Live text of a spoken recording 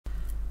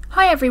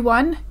Hi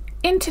everyone!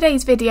 In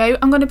today's video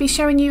I'm going to be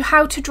showing you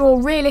how to draw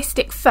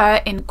realistic fur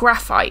in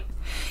graphite.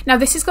 Now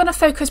this is going to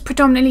focus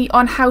predominantly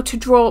on how to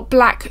draw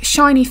black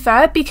shiny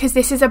fur because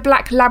this is a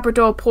black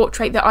Labrador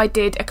portrait that I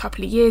did a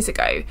couple of years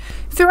ago.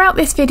 Throughout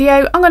this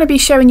video I'm going to be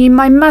showing you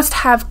my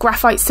must-have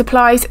graphite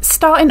supplies,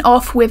 starting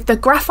off with the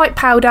graphite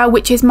powder,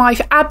 which is my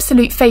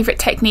absolute favourite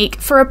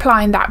technique for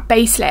applying that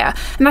base layer,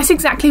 and that's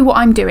exactly what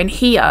I'm doing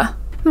here.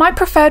 My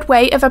preferred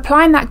way of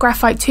applying that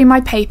graphite to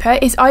my paper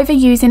is either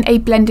using a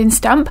blending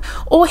stump,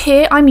 or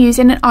here I'm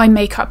using an eye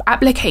makeup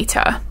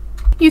applicator.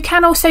 You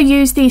can also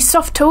use these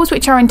soft tools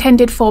which are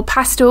intended for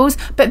pastels,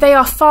 but they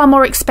are far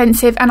more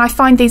expensive and I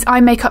find these eye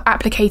makeup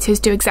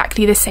applicators do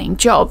exactly the same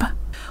job.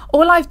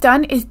 All I've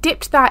done is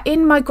dipped that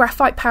in my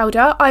graphite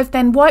powder. I've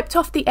then wiped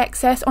off the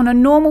excess on a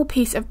normal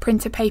piece of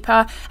printer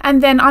paper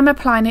and then I'm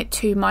applying it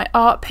to my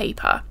art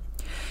paper.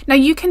 Now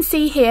you can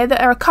see here that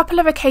there are a couple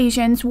of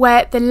occasions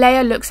where the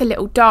layer looks a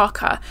little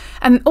darker,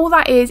 and all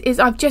that is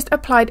I've just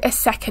applied a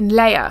second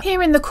layer.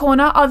 Here in the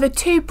corner are the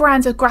two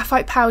brands of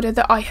graphite powder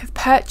that I have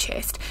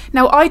purchased.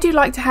 Now I do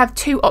like to have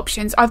two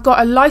options. I've got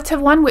a lighter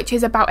one which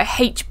is about a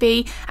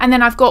HB, and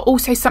then I've got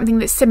also something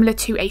that's similar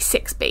to a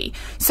 6B.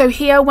 So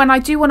here when I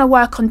do want to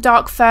work on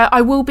dark fur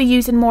I will be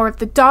using more of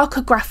the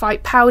darker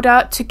graphite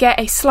powder to get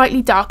a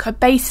slightly darker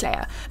base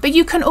layer, but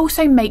you can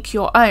also make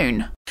your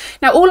own.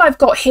 Now all I've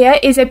got here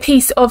is a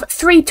piece of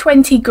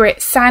 320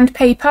 grit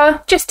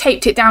sandpaper, just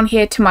taped it down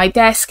here to my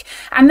desk,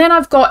 and then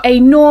I've got a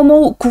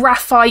normal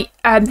graphite,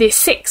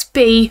 this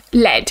 6B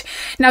lead.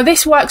 Now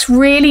this works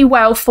really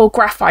well for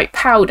graphite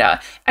powder,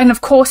 and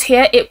of course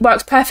here it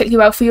works perfectly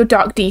well for your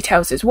dark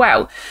details as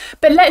well.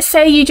 But let's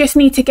say you just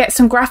need to get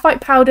some graphite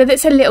powder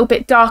that's a little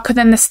bit darker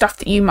than the stuff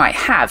that you might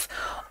have.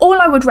 All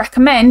I would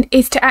recommend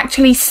is to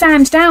actually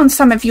sand down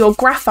some of your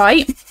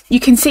graphite. You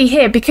can see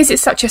here, because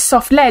it's such a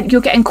soft lead,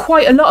 you're getting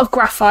quite a lot of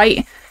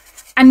graphite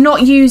and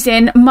not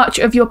using much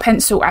of your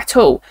pencil at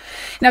all.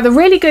 Now the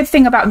really good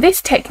thing about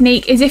this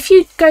technique is if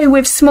you go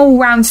with small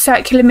round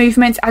circular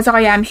movements as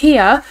I am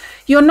here,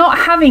 you're not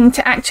having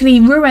to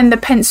actually ruin the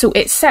pencil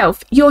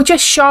itself. You're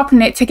just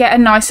sharpening it to get a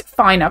nice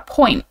finer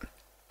point.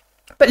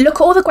 But look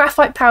at all the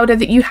graphite powder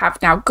that you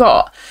have now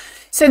got.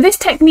 So this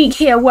technique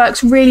here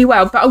works really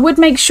well, but I would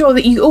make sure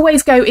that you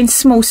always go in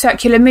small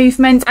circular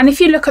movements, and if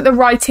you look at the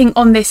writing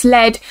on this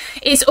lead,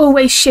 it's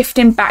always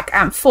shifting back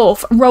and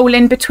forth,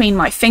 rolling between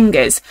my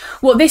fingers.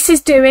 What this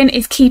is doing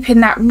is keeping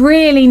that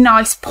really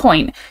nice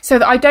point so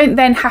that I don't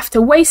then have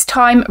to waste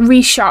time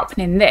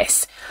resharpening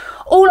this.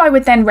 All I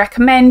would then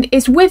recommend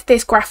is with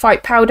this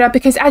graphite powder,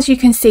 because as you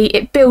can see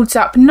it builds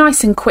up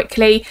nice and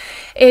quickly,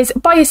 is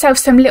buy yourself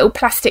some little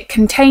plastic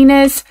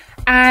containers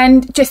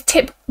and just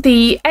tip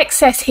the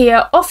excess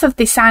here off of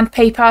the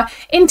sandpaper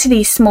into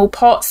these small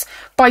pots.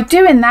 By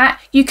doing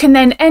that you can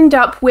then end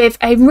up with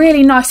a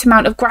really nice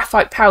amount of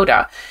graphite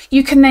powder.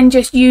 You can then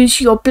just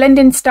use your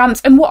blending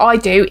stumps, and what I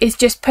do is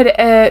just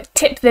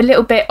tip the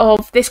little bit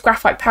of this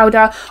graphite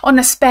powder on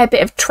a spare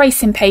bit of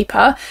tracing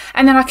paper,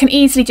 and then I can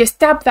easily just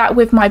dab that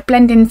with my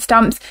blending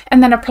stumps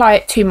and then apply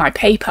it to my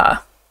paper.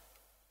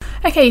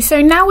 Okay,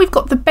 so now we've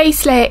got the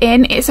base layer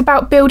in, it's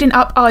about building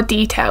up our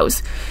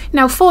details.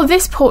 Now for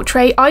this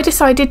portrait I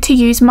decided to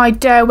use my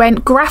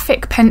Derwent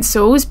graphic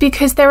pencils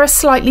because they're a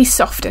slightly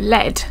softer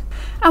lead.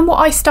 And what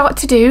I start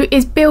to do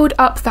is build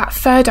up that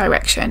fur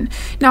direction.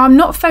 Now I'm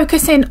not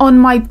focusing on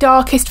my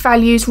darkest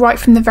values right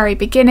from the very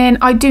beginning.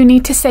 I do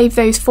need to save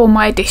those for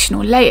my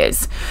additional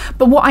layers.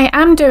 But what I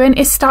am doing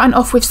is starting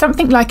off with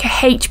something like a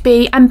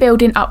HB and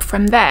building up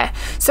from there.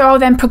 So I'll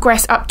then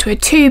progress up to a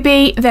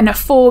 2B, then a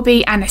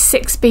 4B and a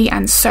 6B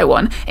and so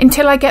on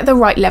until I get the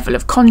right level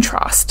of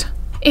contrast.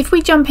 If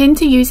we jump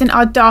into using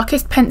our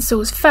darkest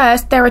pencils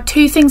first, there are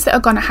two things that are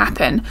going to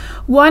happen.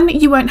 One,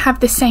 you won't have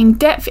the same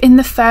depth in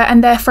the fur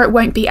and therefore it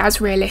won't be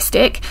as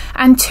realistic.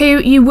 And two,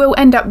 you will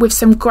end up with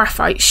some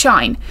graphite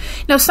shine.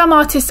 Now some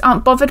artists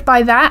aren't bothered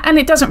by that and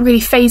it doesn't really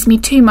faze me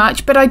too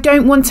much, but I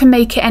don't want to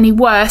make it any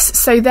worse,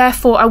 so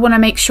therefore I want to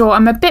make sure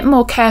I'm a bit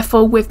more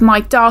careful with my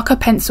darker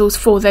pencils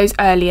for those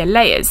earlier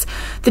layers.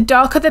 The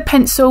darker the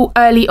pencil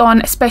early on,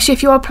 especially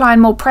if you're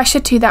applying more pressure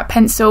to that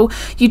pencil,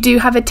 you do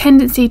have a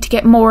tendency to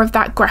get more of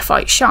that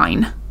graphite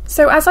shine.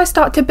 So as I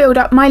start to build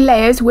up my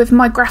layers with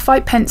my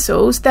graphite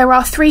pencils, there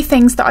are three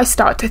things that I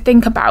start to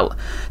think about: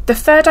 the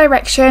fur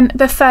direction,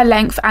 the fur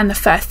length and the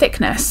fur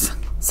thickness.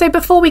 So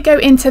before we go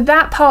into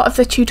that part of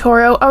the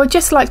tutorial, I would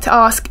just like to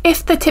ask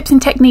if the tips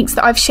and techniques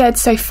that I've shared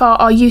so far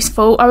are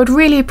useful. I would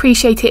really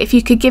appreciate it if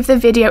you could give the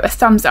video a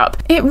thumbs up.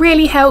 It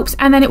really helps,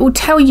 and then it will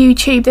tell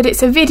YouTube that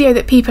it's a video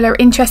that people are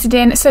interested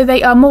in, so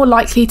they are more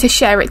likely to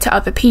share it to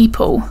other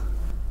people.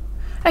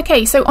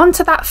 Okay, so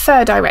onto that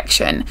fur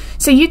direction.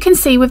 So you can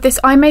see with this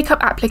eye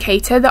makeup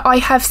applicator that I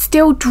have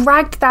still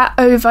dragged that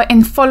over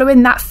in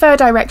following that fur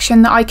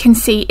direction that I can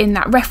see in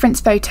that reference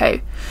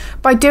photo.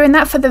 By doing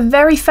that for the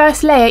very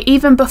first layer,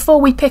 even before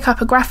we pick up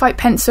a graphite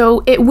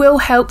pencil, it will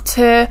help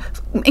to,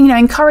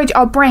 encourage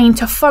our brain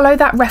to follow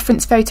that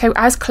reference photo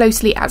as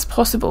closely as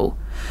possible.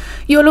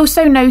 You'll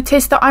also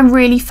notice that I'm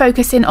really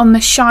focusing on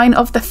the shine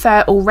of the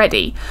fur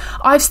already.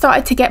 I've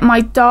started to get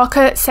my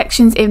darker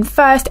sections in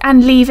first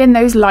and leave in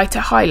those lighter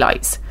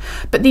highlights.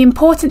 But the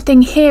important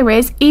thing here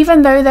is,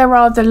 even though there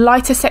are the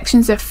lighter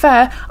sections of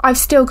fur, I've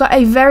still got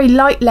a very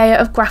light layer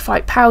of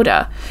graphite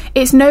powder.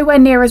 It's nowhere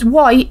near as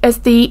white as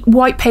the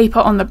white paper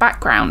on the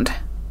background.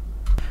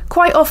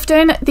 Quite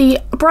often, the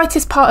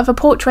brightest part of a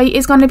portrait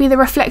is going to be the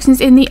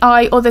reflections in the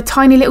eye or the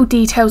tiny little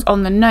details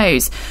on the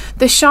nose.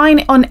 The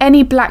shine on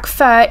any black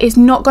fur is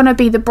not going to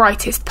be the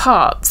brightest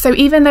part, so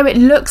even though it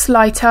looks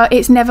lighter,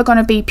 it's never going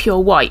to be pure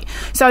white.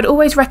 So I'd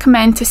always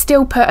recommend to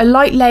still put a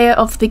light layer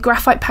of the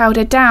graphite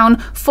powder down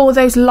for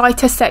those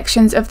lighter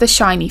sections of the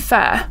shiny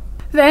fur.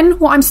 Then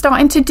what I'm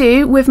starting to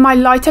do with my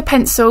lighter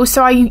pencil,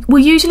 so I will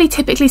usually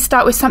typically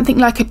start with something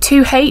like a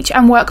 2H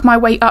and work my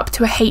way up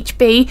to a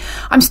HB.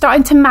 I'm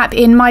starting to map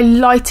in my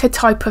lighter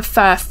type of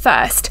fur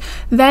first.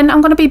 Then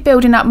I'm going to be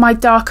building up my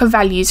darker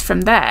values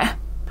from there.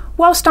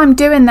 Whilst I'm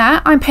doing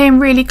that, I'm paying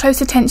really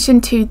close attention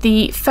to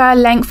the fur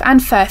length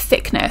and fur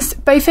thickness.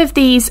 Both of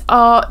these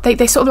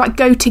they sort of like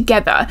go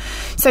together.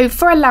 So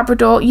for a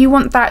Labrador, you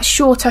want that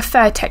shorter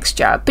fur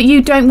texture, but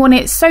you don't want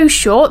it so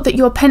short that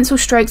your pencil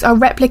strokes are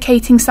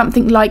replicating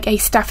something like a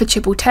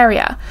Staffordshire Bull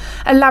Terrier.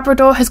 A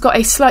Labrador has got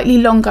a slightly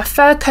longer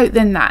fur coat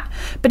than that,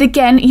 but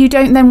again, you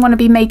don't then want to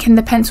be making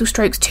the pencil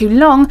strokes too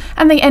long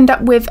and they end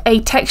up with a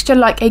texture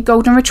like a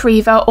Golden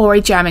Retriever or a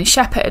German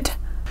Shepherd.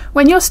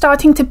 When you're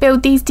starting to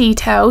build these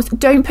details,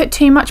 don't put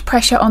too much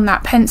pressure on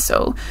that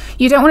pencil.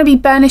 You don't want to be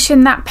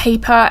burnishing that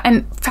paper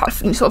and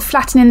sort of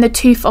flattening the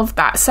tooth of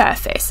that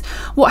surface.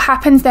 What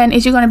happens then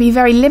is you're going to be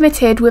very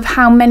limited with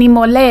how many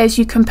more layers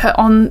you can put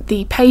on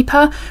the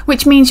paper,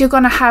 which means you're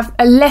going to have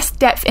a less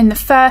depth in the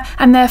fur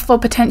and therefore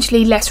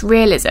potentially less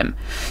realism.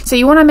 So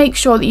you want to make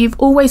sure that you've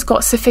always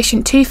got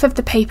sufficient tooth of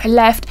the paper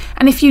left,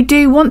 and if you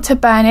do want to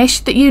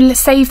burnish, that you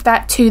save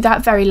that to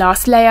that very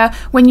last layer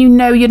when you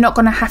know you're not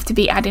going to have to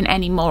be adding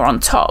any more on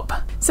top.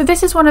 So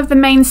this is one of the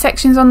main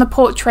sections on the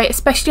portrait,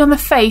 especially on the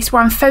face,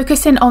 where I'm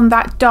focusing on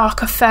that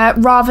darker fur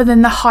rather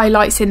than the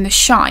highlights in the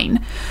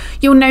shine.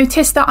 You'll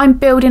notice that I'm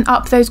building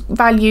up those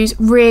values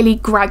really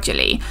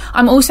gradually.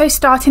 I'm also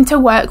starting to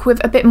work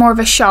with a bit more of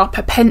a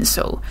sharper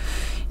pencil.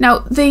 Now,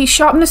 the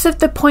sharpness of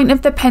the point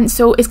of the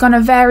pencil is going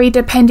to vary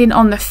depending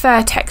on the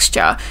fur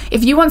texture.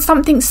 If you want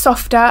something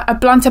softer, a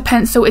blunter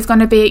pencil is going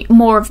to be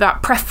more of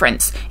that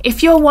preference.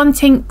 If you're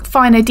wanting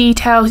finer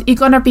details, you're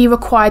going to be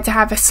required to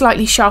have a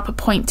slightly sharper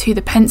point to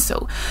the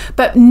pencil.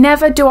 But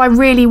never do I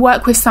really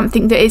work with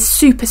something that is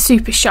super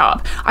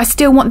sharp. I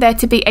still want there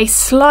to be a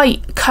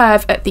slight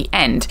curve at the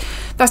end.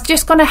 That's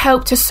just going to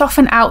help to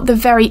soften out the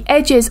very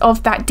edges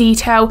of that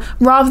detail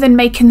rather than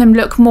making them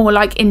look more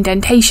like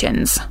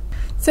indentations.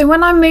 So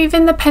when I'm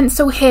moving the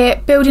pencil here,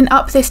 building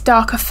up this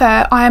darker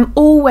fur, I am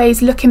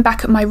always looking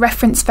back at my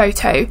reference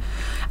photo.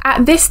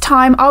 At this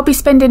time, I'll be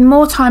spending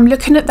more time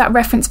looking at that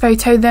reference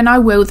photo than I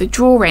will the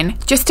drawing,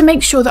 just to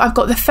make sure that I've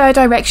got the fur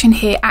direction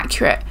here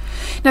accurate.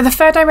 Now, the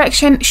fur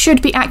direction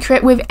should be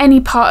accurate with any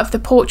part of the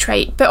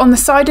portrait, but on the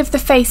side of the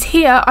face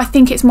here, I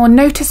think it's more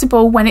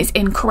noticeable when it's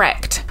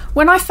incorrect.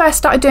 When I first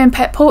started doing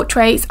pet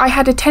portraits, I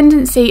had a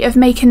tendency of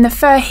making the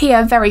fur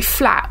here very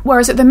flat,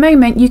 whereas at the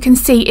moment you can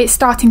see it's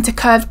starting to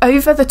curve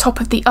over the top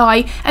of the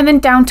eye and then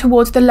down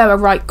towards the lower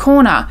right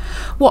corner.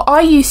 What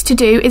I used to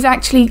do is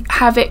actually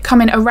have it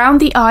coming around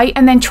the eye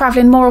and then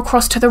travelling more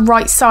across to the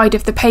right side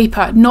of the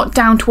paper, not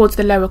down towards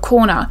the lower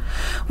corner.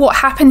 What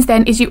happens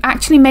then is you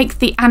actually make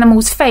the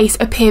animal's face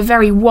appear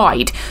very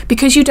wide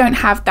because you don't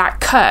have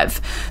that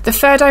curve. The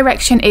fur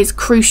direction is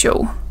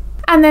crucial.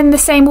 And then the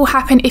same will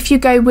happen if you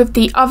go with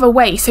the other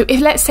way. So if,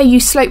 let's say, you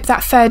slope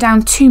that fur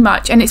down too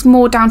much and it's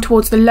more down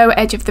towards the lower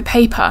edge of the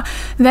paper,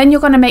 then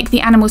you're going to make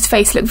the animal's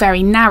face look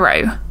very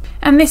narrow.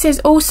 And this is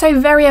also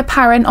very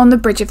apparent on the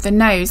bridge of the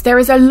nose. There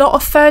is a lot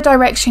of fur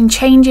direction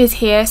changes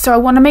here, so I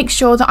want to make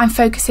sure that I'm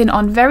focusing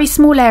on very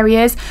small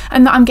areas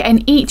and that I'm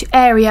getting each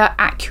area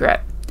accurate.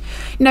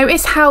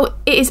 Notice how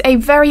it is a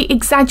very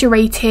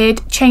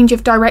exaggerated change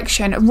of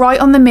direction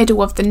right on the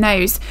middle of the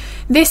nose.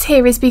 This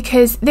here is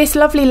because this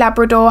lovely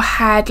Labrador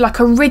had like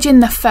a ridge in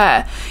the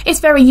fur.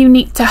 It's very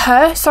unique to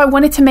her, so I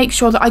wanted to make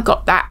sure that I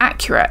got that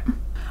accurate.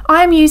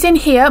 I am using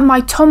here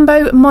my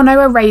Tombow Mono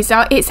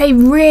Eraser. It's a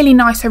really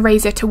nice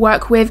eraser to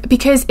work with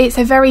because it's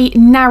a very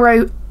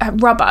narrow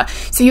rubber,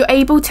 so you're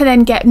able to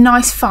then get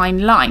nice fine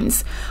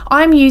lines.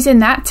 I'm using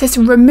that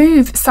to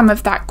remove some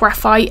of that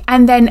graphite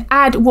and then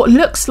add what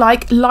looks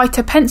like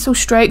lighter pencil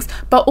strokes,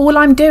 but all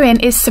I'm doing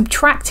is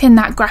subtracting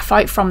that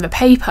graphite from the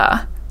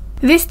paper.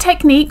 This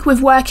technique with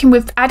working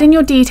with adding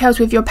your details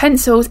with your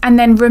pencils and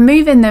then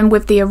removing them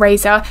with the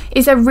eraser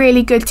is a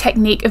really good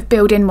technique of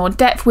building more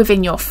depth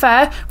within your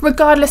fur,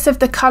 regardless of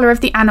the colour of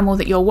the animal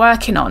that you're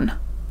working on.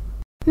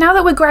 Now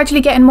that we're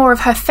gradually getting more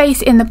of her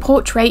face in the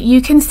portrait,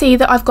 you can see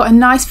that I've got a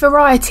nice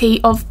variety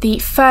of the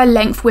fur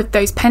length with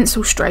those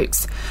pencil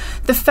strokes.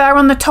 The fur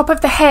on the top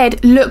of the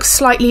head looks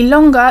slightly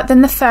longer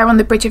than the fur on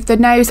the bridge of the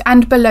nose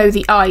and below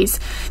the eyes.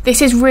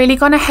 This is really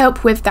going to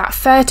help with that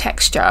fur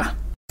texture.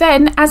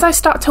 Then, as I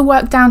start to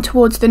work down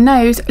towards the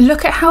nose,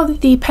 look at how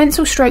the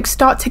pencil strokes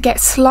start to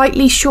get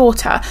slightly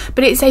shorter,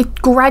 but it's a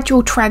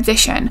gradual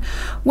transition.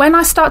 When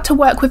I start to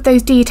work with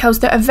those details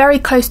that are very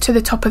close to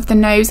the top of the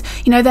nose,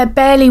 they're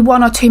barely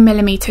 1 or 2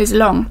 millimeters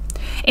long.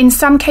 In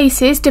some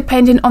cases,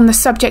 depending on the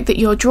subject that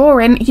you're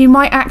drawing, you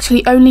might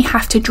actually only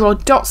have to draw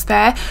dots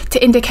there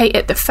to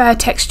indicate the fur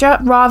texture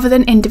rather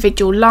than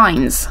individual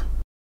lines.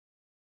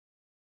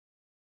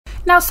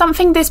 Now,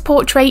 something this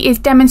portrait is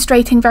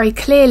demonstrating very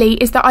clearly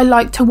is that I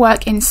like to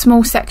work in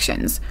small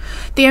sections.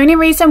 The only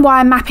reason why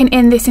I'm mapping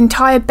in this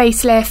entire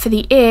base layer for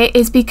the ear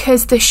is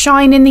because the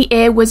shine in the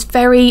ear was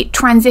very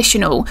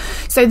transitional.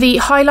 So the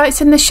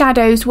highlights and the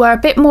shadows were a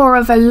bit more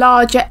of a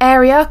larger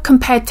area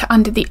compared to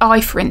under the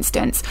eye, for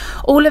instance.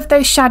 All of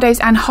those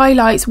shadows and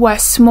highlights were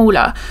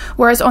smaller,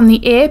 whereas on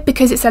the ear,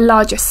 because it's a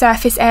larger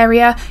surface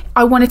area,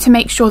 I wanted to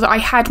make sure that I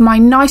had my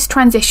nice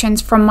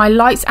transitions from my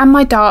lights and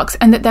my darks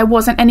and that there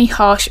wasn't any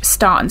harsh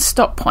start and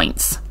stop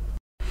points.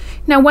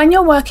 Now, when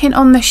you're working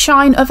on the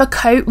shine of a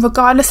coat,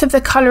 regardless of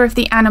the colour of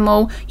the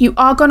animal, you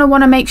are going to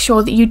want to make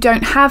sure that you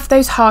don't have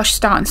those harsh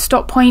start and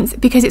stop points,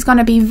 because it's going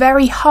to be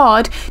very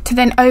hard to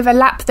then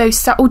overlap those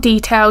subtle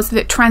details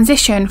that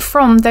transition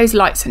from those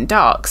lights and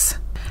darks.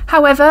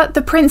 However,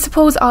 the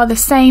principles are the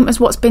same as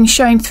what's been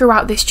shown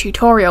throughout this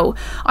tutorial.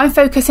 I'm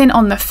focusing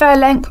on the fur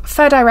length,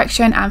 fur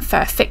direction and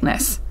fur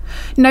thickness.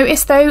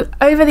 Notice though,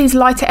 over these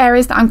lighter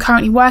areas that I'm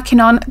currently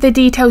working on, the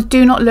details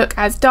do not look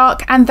as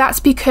dark, and that's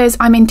because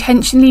I'm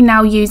intentionally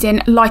now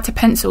using lighter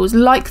pencils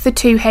like the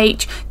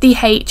 2H, the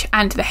H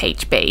and the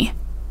HB.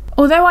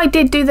 Although I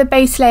did do the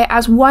base layer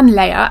as one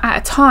layer at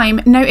a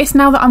time, notice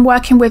now that I'm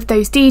working with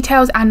those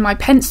details and my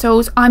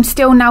pencils, I'm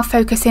still now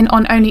focusing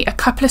on only a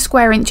couple of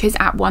square inches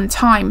at one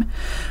time.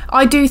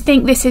 I do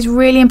think this is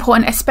really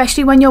important,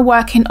 especially when you're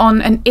working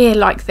on an ear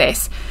like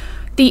this.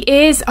 The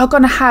ears are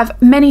going to have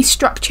many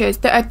structures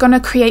that are going to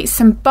create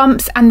some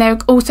bumps, and they're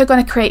also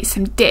going to create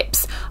some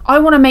dips. I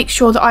want to make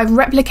sure that I've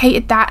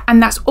replicated that,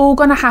 and that's all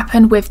going to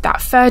happen with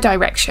that fur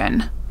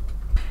direction.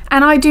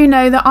 And I do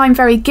know that I'm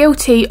very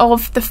guilty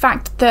of the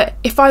fact that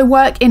if I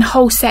work in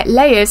whole set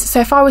layers,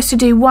 so if I was to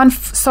do one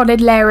solid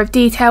layer of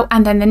detail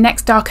and then the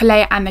next darker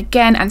layer and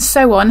again and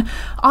so on,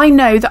 I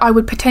know that I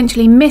would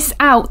potentially miss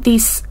out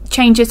these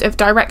changes of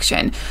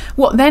direction.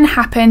 What then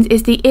happens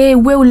is the ear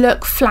will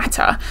look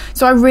flatter,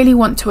 so I really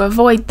want to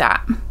avoid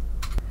that.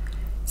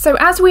 So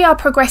as we are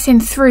progressing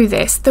through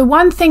this, the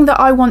one thing that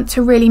I want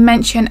to really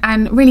mention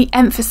and really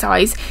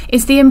emphasize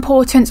is the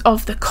importance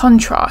of the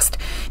contrast.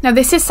 Now,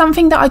 this is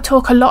something that I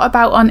talk a lot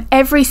about on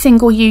every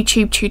single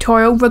YouTube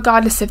tutorial,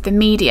 regardless of the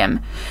medium.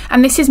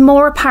 And this is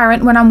more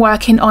apparent when I'm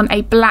working on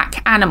a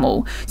black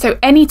animal, so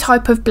any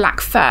type of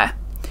black fur.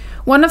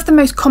 One of the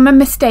most common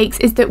mistakes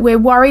is that we're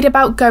worried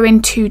about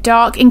going too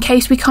dark in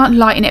case we can't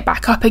lighten it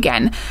back up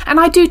again, and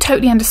I do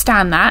totally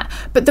understand that,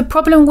 but the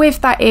problem with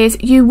that is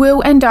you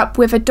will end up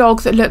with a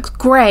dog that looks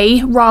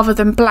grey rather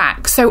than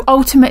black, so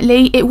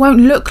ultimately it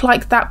won't look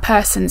like that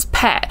person's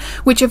pet,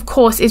 which of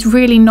course is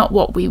really not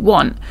what we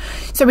want.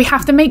 So we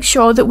have to make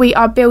sure that we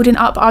are building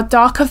up our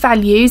darker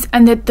values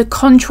and that the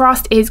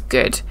contrast is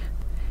good.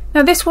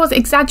 Now, this was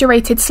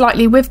exaggerated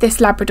slightly with this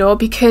Labrador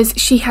because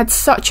she had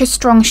such a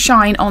strong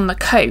shine on the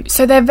coat.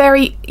 So they're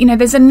very,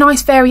 there's a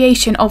nice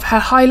variation of her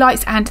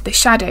highlights and the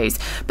shadows.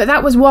 But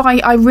that was why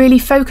I really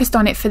focused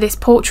on it for this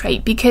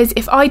portrait, because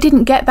if I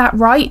didn't get that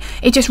right,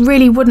 it just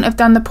really wouldn't have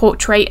done the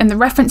portrait and the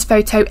reference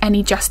photo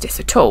any justice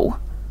at all.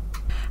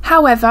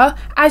 However,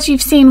 as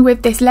you've seen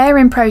with this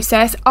layering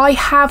process, I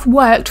have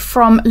worked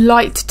from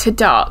light to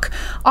dark.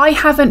 I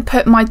haven't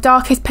put my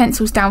darkest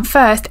pencils down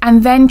first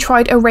and then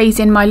tried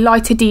erasing my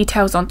lighter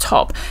details on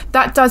top.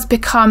 That does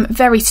become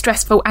very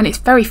stressful and it's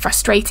very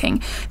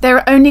frustrating. There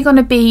are only going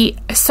to be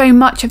so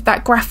much of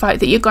that graphite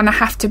that you're going to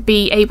have to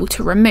be able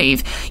to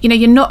remove.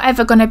 You're not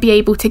ever going to be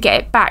able to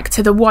get it back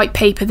to the white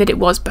paper that it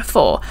was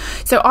before.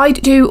 So I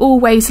do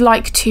always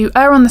like to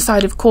err on the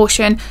side of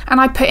caution, and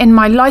I put in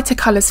my lighter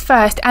colours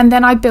first and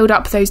then I build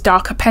up those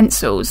darker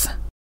pencils.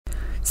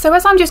 So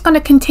as I'm just going to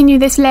continue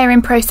this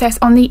layering process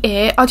on the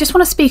ear, I just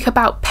want to speak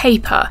about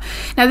paper.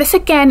 Now, this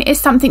again is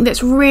something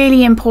that's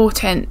really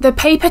important. The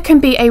paper can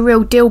be a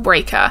real deal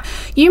breaker.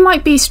 You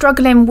might be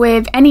struggling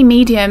with any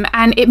medium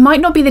and it might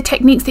not be the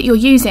techniques that you're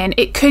using.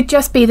 It could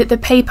just be that the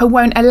paper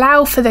won't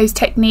allow for those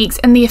techniques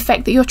and the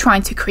effect that you're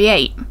trying to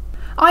create.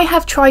 I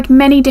have tried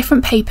many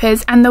different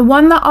papers, and the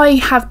one that I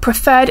have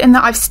preferred and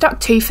that I've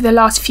stuck to for the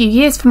last few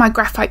years for my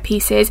graphite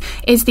pieces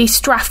is the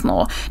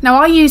Strathmore. Now,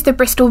 I use the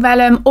Bristol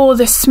Vellum or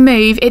the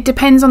Smooth, it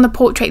depends on the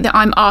portrait that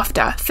I'm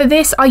after. For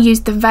this, I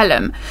used the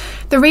Vellum.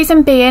 The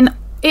reason being,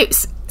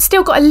 it's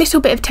still got a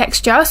little bit of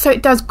texture, so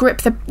it does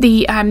grip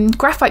the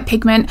graphite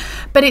pigment,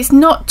 but it's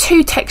not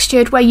too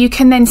textured where you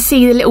can then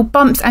see the little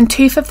bumps and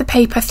tooth of the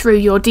paper through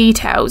your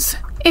details.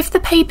 If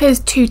the paper is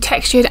too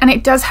textured and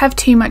it does have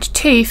too much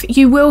tooth,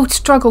 you will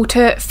struggle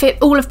to fit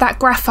all of that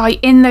graphite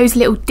in those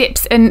little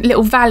dips and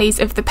little valleys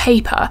of the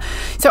paper.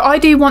 So I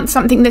do want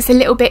something that's a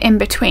little bit in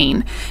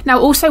between. Now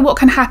also what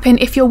can happen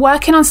if you're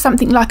working on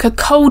something like a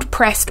cold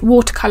pressed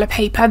watercolour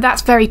paper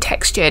that's very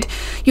textured,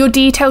 your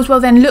details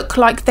will then look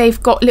like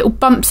they've got little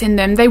bumps in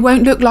them. They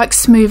won't look like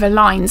smoother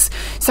lines.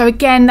 So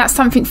again, that's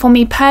something for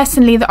me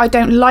personally that I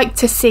don't like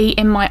to see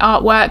in my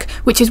artwork,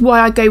 which is why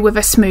I go with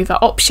a smoother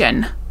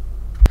option.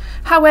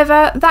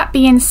 However, that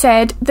being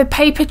said, the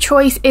paper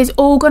choice is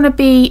all going to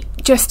be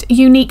just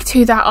unique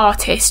to that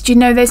artist. You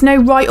know, there's no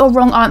right or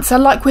wrong answer.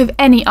 Like with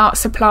any art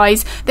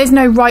supplies, there's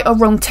no right or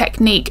wrong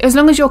technique. As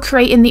long as you're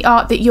creating the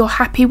art that you're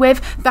happy with,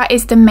 that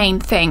is the main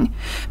thing.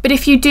 But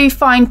if you do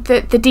find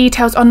that the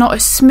details are not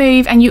as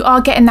smooth and you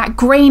are getting that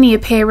grainy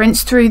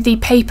appearance through the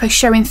paper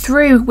showing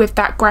through with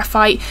that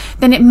graphite,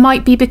 then it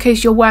might be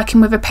because you're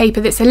working with a paper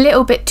that's a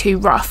little bit too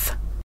rough.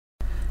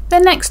 The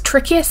next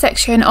trickier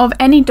section of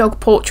any dog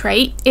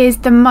portrait is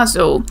the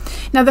muzzle.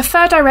 Now the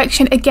fur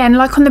direction, again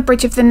like on the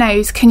bridge of the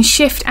nose, can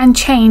shift and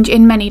change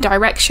in many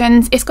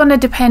directions. It's going to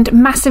depend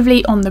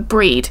massively on the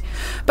breed.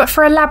 But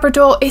for a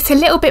Labrador, it's a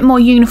little bit more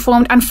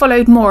uniformed and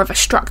followed more of a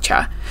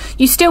structure.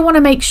 You still want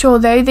to make sure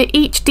though that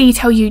each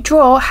detail you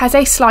draw has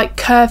a slight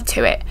curve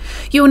to it.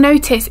 You'll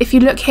notice if you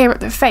look here at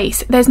the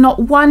face, there's not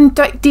one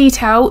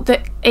detail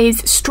that is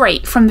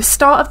straight from the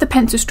start of the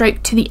pencil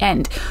stroke to the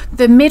end.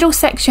 The middle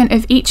section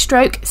of each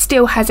stroke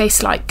still has a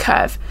slight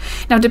curve.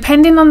 Now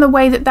depending on the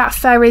way that that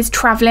fur is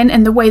travelling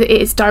and the way that it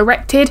is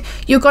directed,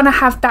 you're going to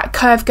have that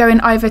curve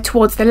going either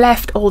towards the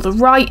left or the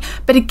right,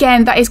 but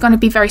again that is going to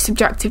be very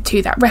subjective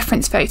to that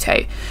reference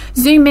photo.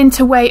 Zoom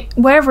into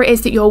wherever it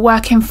is that you're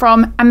working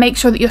from and make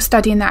sure that you're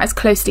studying that as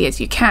closely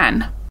as you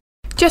can.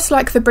 Just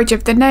like the bridge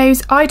of the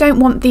nose, I don't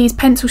want these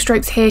pencil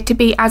strokes here to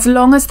be as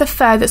long as the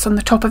fur that's on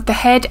the top of the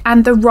head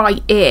and the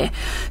right ear.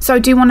 So I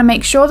do want to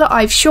make sure that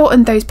I've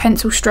shortened those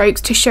pencil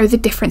strokes to show the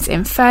difference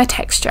in fur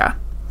texture.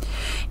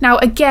 Now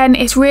again,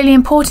 it's really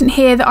important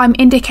here that I'm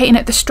indicating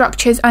at the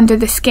structures under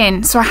the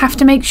skin, so I have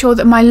to make sure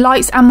that my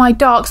lights and my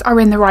darks are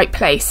in the right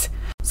place.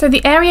 So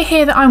the area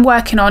here that I'm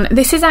working on,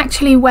 this is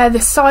actually where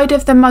the side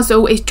of the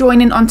muzzle is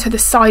joining onto the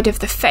side of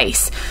the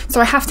face.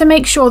 So I have to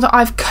make sure that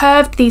I've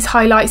curved these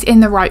highlights in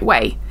the right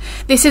way.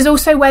 This is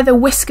also where the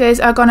whiskers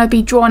are going to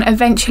be drawn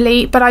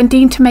eventually, but I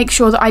need to make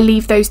sure that I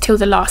leave those till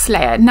the last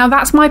layer. Now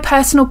that's my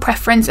personal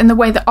preference and the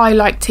way that I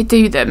like to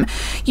do them.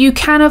 You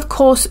can of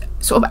course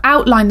sort of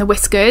outline the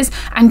whiskers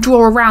and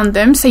draw around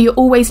them, so you're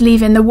always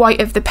leaving the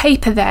white of the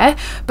paper there,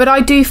 but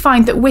I do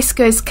find that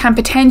whiskers can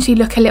potentially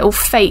look a little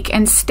fake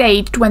and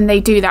staged when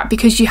they do that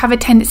because you have a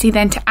tendency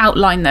then to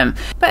outline them.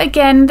 But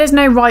again, there's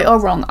no right or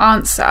wrong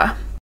answer.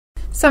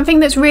 Something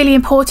that's really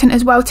important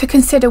as well to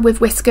consider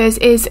with whiskers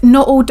is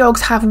not all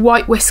dogs have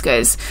white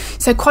whiskers.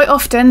 So quite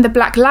often the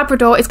black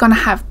Labrador is going to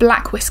have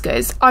black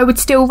whiskers. I would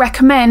still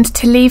recommend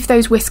to leave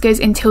those whiskers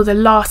until the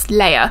last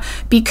layer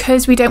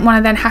because we don't want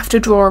to then have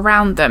to draw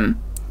around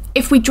them.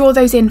 If we draw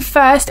those in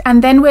first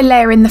and then we're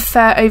layering the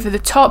fur over the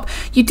top,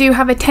 you do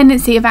have a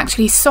tendency of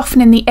actually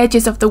softening the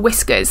edges of the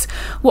whiskers.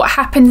 What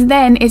happens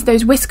then is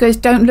those whiskers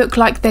don't look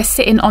like they're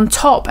sitting on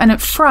top and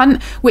at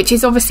front, which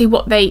is obviously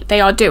what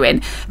they are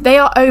doing. They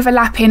are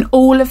overlapping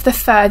all of the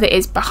fur that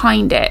is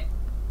behind it.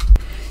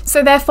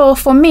 So therefore,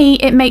 for me,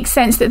 it makes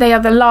sense that they are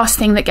the last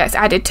thing that gets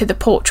added to the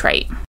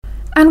portrait.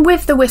 And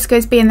with the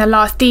whiskers being the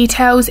last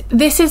details,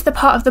 this is the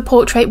part of the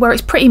portrait where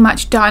it's pretty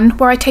much done,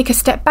 where I take a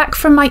step back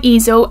from my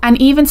easel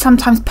and even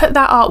sometimes put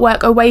that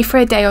artwork away for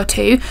a day or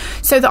two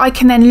so that I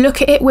can then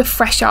look at it with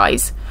fresh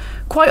eyes.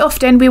 Quite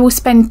often we will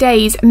spend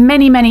days,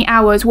 many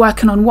hours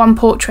working on one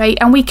portrait,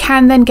 and we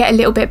can then get a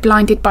little bit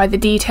blinded by the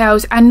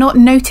details and not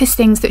notice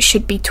things that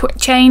should be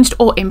changed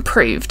or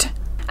improved.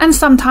 And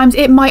sometimes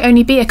it might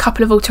only be a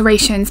couple of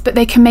alterations, but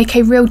they can make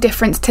a real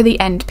difference to the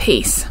end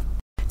piece.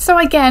 So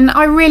again,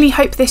 I really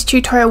hope this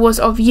tutorial was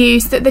of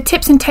use, that the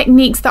tips and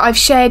techniques that I've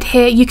shared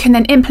here you can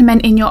then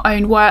implement in your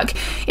own work.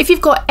 If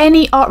you've got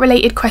any art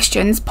related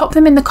questions, pop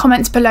them in the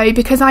comments below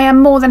because I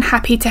am more than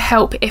happy to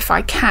help if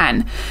I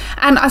can.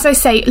 And as I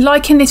say,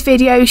 liking this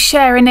video,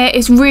 sharing it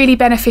is really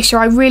beneficial.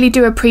 I really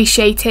do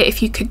appreciate it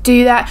if you could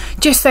do that,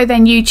 just so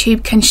then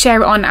YouTube can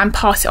share it on and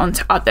pass it on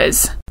to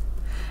others.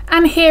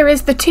 And here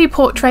is the two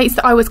portraits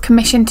that I was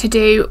commissioned to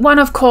do, one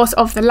of course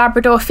of the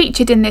Labrador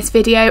featured in this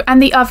video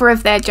and the other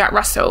of their Jack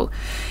Russell.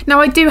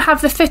 Now I do have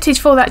the footage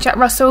for that Jack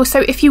Russell, so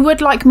if you would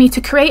like me to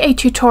create a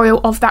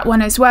tutorial of that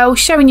one as well,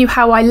 showing you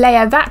how I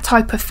layer that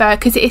type of fur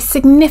because it is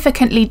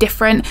significantly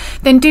different,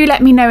 then do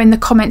let me know in the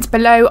comments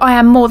below. I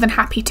am more than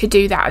happy to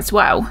do that as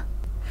well.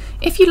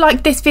 If you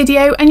liked this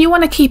video and you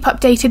want to keep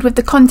updated with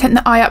the content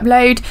that I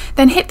upload,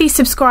 then hit the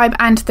subscribe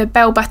and the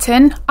bell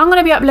button. I'm going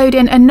to be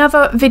uploading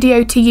another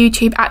video to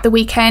YouTube at the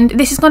weekend.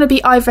 This is going to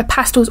be either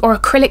pastels or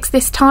acrylics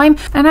this time.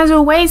 And as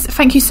always,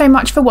 thank you so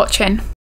much for watching.